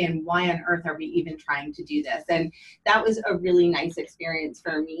understand why on earth are we even trying to do this. And that was a really nice experience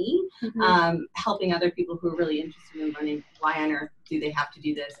for me, helping other people who are really interested in learning why on earth do they have to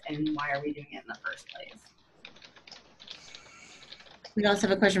do this and why are we doing it in the first place. We also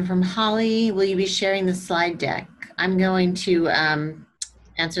have a question from Holly. Will you be sharing the slide deck? I'm going to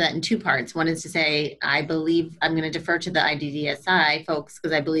answer that in two parts. One is to say, I believe I'm going to defer to the IDDSI folks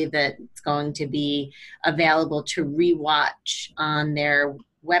because I believe that it's going to be available to rewatch on their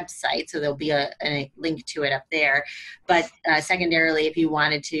website. So there'll be a link to it up there. But secondarily, if you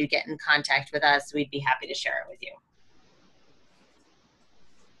wanted to get in contact with us, we'd be happy to share it with you.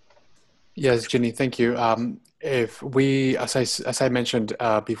 Yes, Ginny, thank you. If we, as I mentioned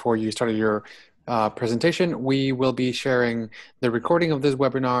before you started your presentation, we will be sharing the recording of this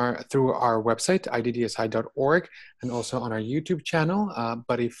webinar through our website, iddsi.org, and also on our YouTube channel.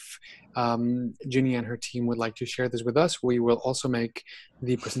 But if Ginny and her team would like to share this with us, we will also make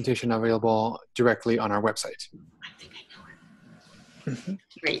the presentation available directly on our website.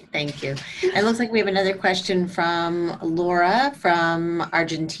 Great, thank you. It looks like we have another question from Laura from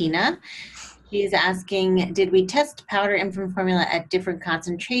Argentina. She's asking, did we test powder infant formula at different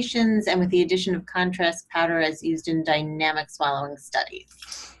concentrations and with the addition of contrast powder as used in dynamic swallowing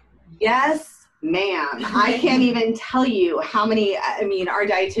studies? Yes, ma'am. I can't even tell you how many, I mean, our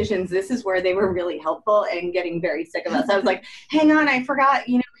dietitians, this is where they were really helpful and getting very sick of us. I was like, hang on, I forgot,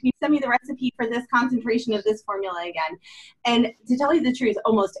 you know, can you send me the recipe for this concentration of this formula again? And to tell you the truth,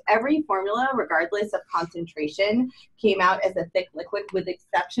 almost every formula, regardless of concentration, came out as a thick liquid with the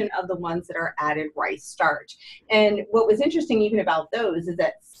exception of the ones that are added rice starch. And what was interesting even about those is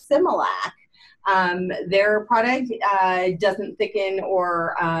that Similac, their product doesn't thicken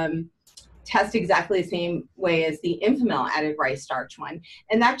or test exactly the same way as the Infamil added rice starch one.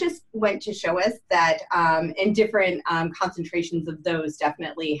 And that just went to show us that in different concentrations of those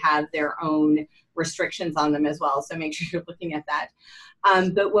definitely have their own restrictions on them as well. So make sure you're looking at that.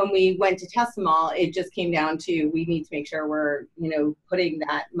 But when we went to test them all, it just came down to we need to make sure we're, you know, putting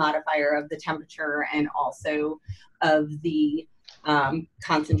that modifier of the temperature and also of the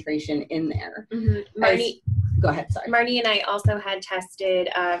concentration in there. Marni, go ahead, sorry. Marni and I also had tested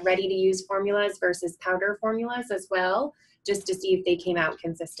ready-to-use formulas versus powder formulas as well, just to see if they came out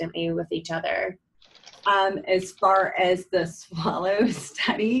consistently with each other. As far as the swallow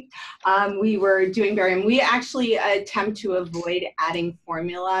study, we were doing barium. We actually attempt to avoid adding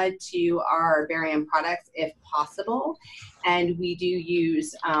formula to our barium products if possible. And we do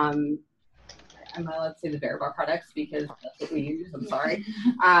use, I'm not allowed to say the Bear products because that's what we use, I'm sorry.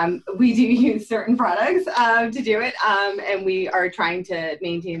 We do use certain products to do it, and we are trying to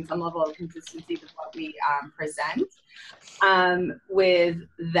maintain some level of consistency with what we present. With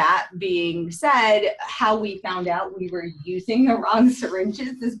that being said, how we found out we were using the wrong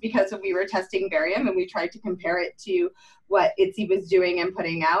syringes is because when we were testing barium and we tried to compare it to what IDDSI was doing and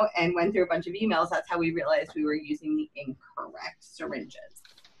putting out and went through a bunch of emails, that's how we realized we were using the incorrect syringes.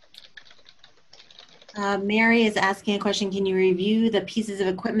 Mary is asking a question. Can you review the pieces of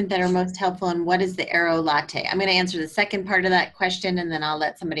equipment that are most helpful and what is the Aero Latte? I'm going to answer the second part of that question and then I'll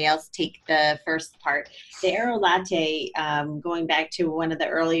let somebody else take the first part. The Aero Latte, going back to one of the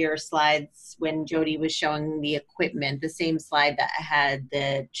earlier slides when Jodi was showing the equipment, the same slide that had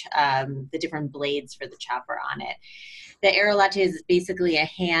the different blades for the chopper on it. The Aero Latte is basically a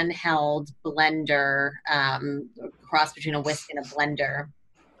handheld blender, cross between a whisk and a blender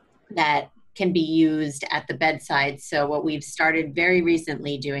that can be used at the bedside. So what we've started very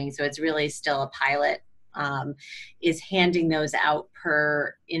recently doing, so it's really still a pilot, is handing those out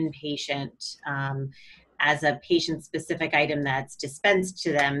per inpatient as a patient-specific item that's dispensed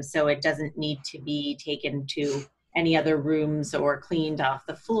to them, so it doesn't need to be taken to any other rooms or cleaned off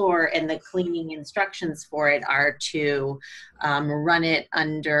the floor. And the cleaning instructions for it are to run it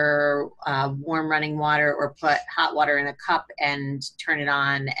under warm running water or put hot water in a cup and turn it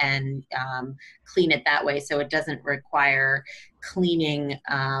on and clean it that way. So it doesn't require cleaning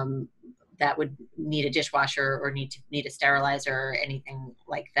that would need a dishwasher or need a sterilizer or anything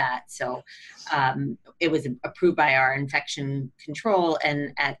like that. So it was approved by our infection control,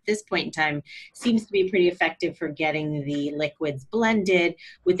 and at this point in time seems to be pretty effective for getting the liquids blended,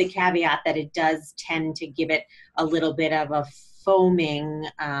 with the caveat that it does tend to give it a little bit of a foaming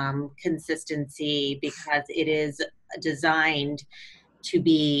consistency because it is designed to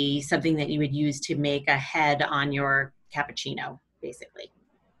be something that you would use to make a head on your cappuccino, basically.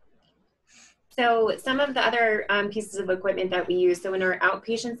 So some of the other pieces of equipment that we use, so in our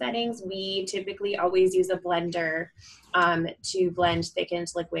outpatient settings, we typically always use a blender to blend thickened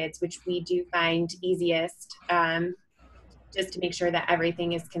liquids, which we do find easiest, just to make sure that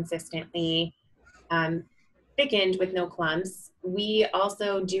everything is consistently thickened with no clumps. We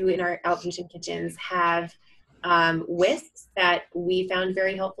also do in our outpatient kitchens have whisks that we found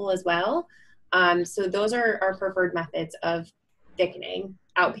very helpful as well. So those are our preferred methods of thickening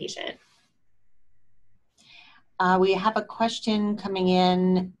outpatient. We have a question coming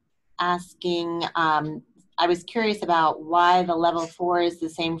in asking, I was curious about why the level 4 is the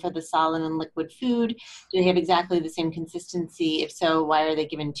same for the solid and liquid food. Do they have exactly the same consistency? If so, why are they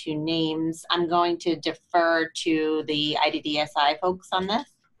given 2 names? I'm going to defer to the IDDSI folks on this.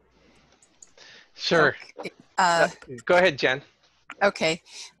 Sure. Go ahead, Jen. Okay.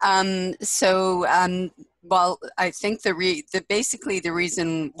 Well, I think basically the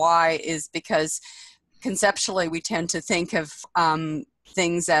reason why is because conceptually we tend to think of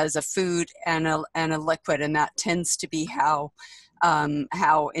things as a food and a liquid, and that tends to be how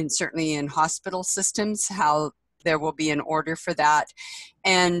certainly in hospital systems, how there will be an order for that.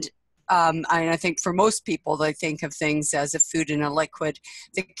 And I think for most people, they think of things as a food and a liquid.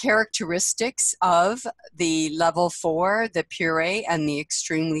 The characteristics of the level 4, the puree and the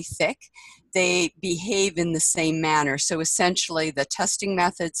extremely thick, they behave in the same manner. So essentially the testing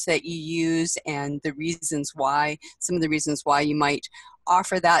methods that you use and the reasons why, some of the reasons why you might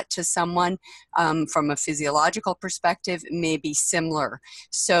offer that to someone from a physiological perspective may be similar.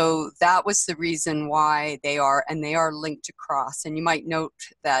 So that was the reason why they are linked across. And you might note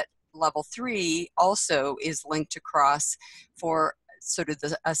that level 3 also is linked across for sort of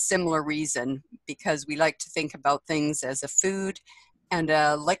a similar reason, because we like to think about things as a food and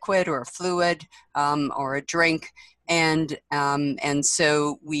a liquid or a fluid or a drink. And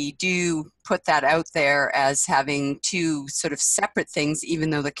so we do put that out there as having 2 sort of separate things, even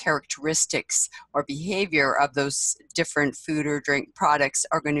though the characteristics or behavior of those different food or drink products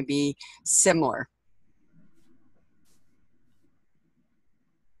are going to be similar.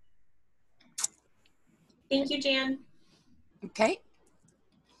 Thank you, Jan. Okay.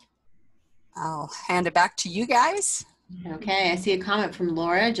 I'll hand it back to you guys. Okay, I see a comment from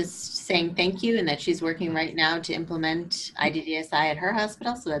Laura just saying thank you and that she's working right now to implement IDDSI at her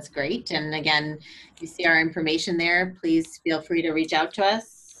hospital, so that's great. And again, you see our information there. Please feel free to reach out to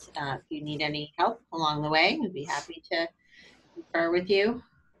us if you need any help along the way. We'd be happy to confer with you.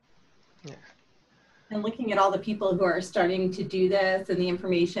 Yeah. And looking at all the people who are starting to do this and the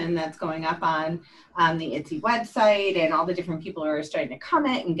information that's going up on the IDDSI website and all the different people who are starting to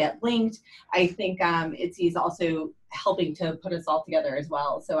comment and get linked, I think IDDSI is also helping to put us all together as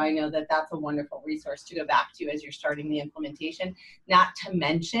well. So I know that that's a wonderful resource to go back to as you're starting the implementation. Not to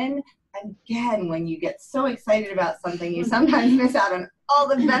mention, again, when you get so excited about something, you sometimes miss out on all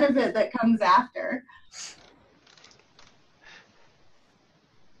the benefit that comes after.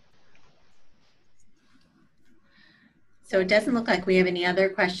 So it doesn't look like we have any other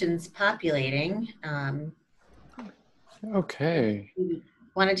questions populating. Okay. We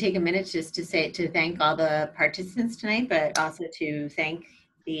want to take a minute just to thank all the participants tonight, but also to thank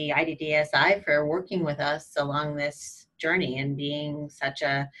the IDDSI for working with us along this journey and being such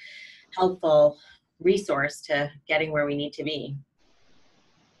a helpful resource to getting where we need to be.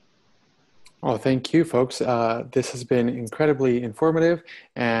 Well, thank you, folks. This has been incredibly informative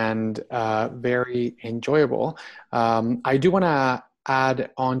and very enjoyable. I do want to add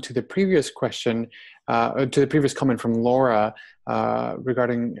on to the previous question, to the previous comment from Laura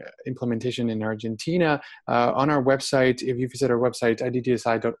regarding implementation in Argentina. On our website, if you visit our website,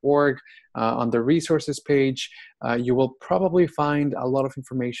 iddsi.org, on the resources page, you will probably find a lot of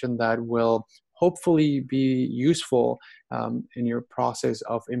information that will hopefully be useful in your process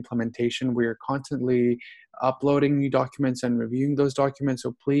of implementation. We are constantly uploading new documents and reviewing those documents,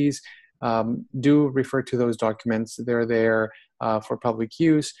 so please do refer to those documents. They're there for public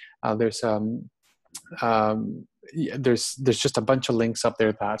use. There's just a bunch of links up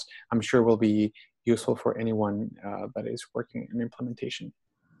there that I'm sure will be useful for anyone that is working in implementation.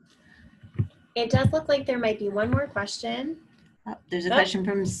 It does look like there might be one more question. There's a question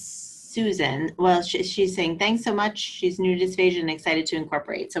from Susan. Well, she's saying, thanks so much. She's new to dysphagia and excited to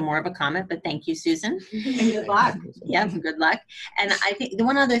incorporate. So more of a comment, but thank you, Susan. And good luck. Yeah, good luck. And I think the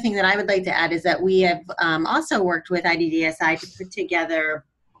one other thing that I would like to add is that we have also worked with IDDSI to put together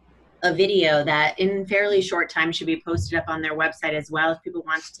a video that in fairly short time should be posted up on their website as well if people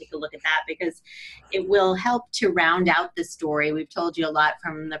want to take a look at that, because it will help to round out the story. We've told you a lot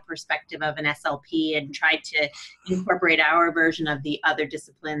from the perspective of an SLP and tried to incorporate our version of the other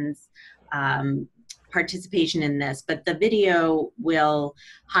disciplines participation in this, but the video will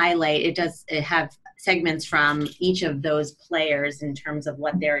highlight, it have segments from each of those players in terms of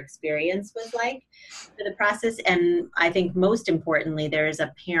what their experience was like for the process. And I think most importantly, there is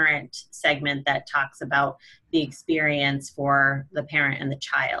a parent segment that talks about the experience for the parent and the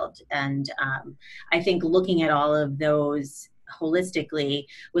child. And I think looking at all of those holistically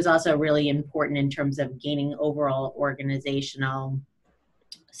was also really important in terms of gaining overall organizational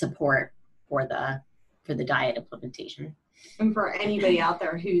support for the diet implementation. And for anybody out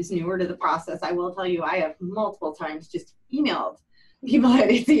there who's newer to the process, I will tell you, I have multiple times just emailed people at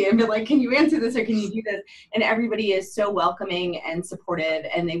IDDSI and been like, can you answer this or can you do this? And everybody is so welcoming and supportive,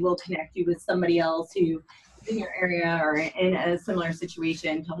 and they will connect you with somebody else who is in your area or in a similar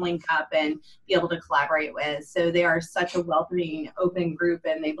situation to link up and be able to collaborate with. So they are such a welcoming, open group,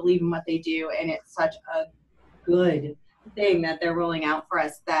 and they believe in what they do, and it's such a good thing that they're rolling out for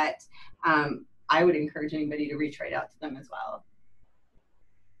us that I would encourage anybody to reach right out to them as well.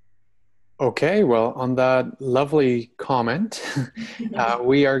 Okay, well, on that lovely comment,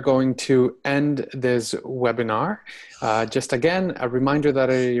 we are going to end this webinar. Just again, a reminder that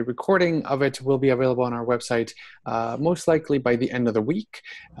a recording of it will be available on our website most likely by the end of the week,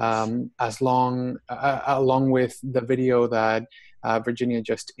 along with the video that Virginia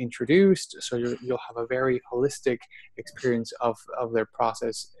just introduced. So you'll have a very holistic experience of their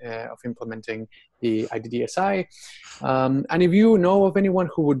process of implementing the IDDSI. And if you know of anyone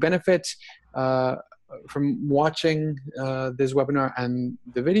who would benefit from watching this webinar and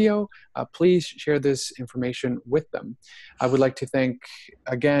the video, please share this information with them. I would like to thank,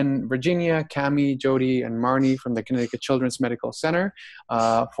 again, Virginia, Kamie, Jodi, and Marni from the Connecticut Children's Medical Center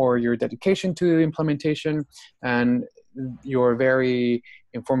for your dedication to the implementation and your very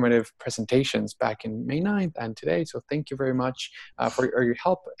informative presentations back in May 9th and today. So thank you very much for your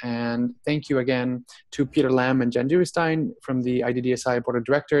help. And thank you again to Peter Lamb and Jen Dewestein from the IDDSI Board of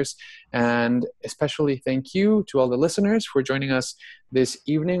Directors. And especially thank you to all the listeners for joining us this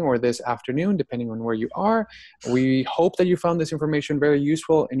evening or this afternoon, depending on where you are. We hope that you found this information very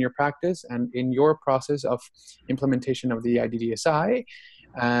useful in your practice and in your process of implementation of the IDDSI.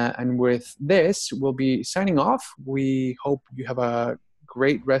 And with this, we'll be signing off. We hope you have a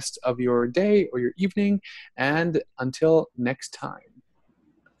great rest of your day or your evening, and until next time.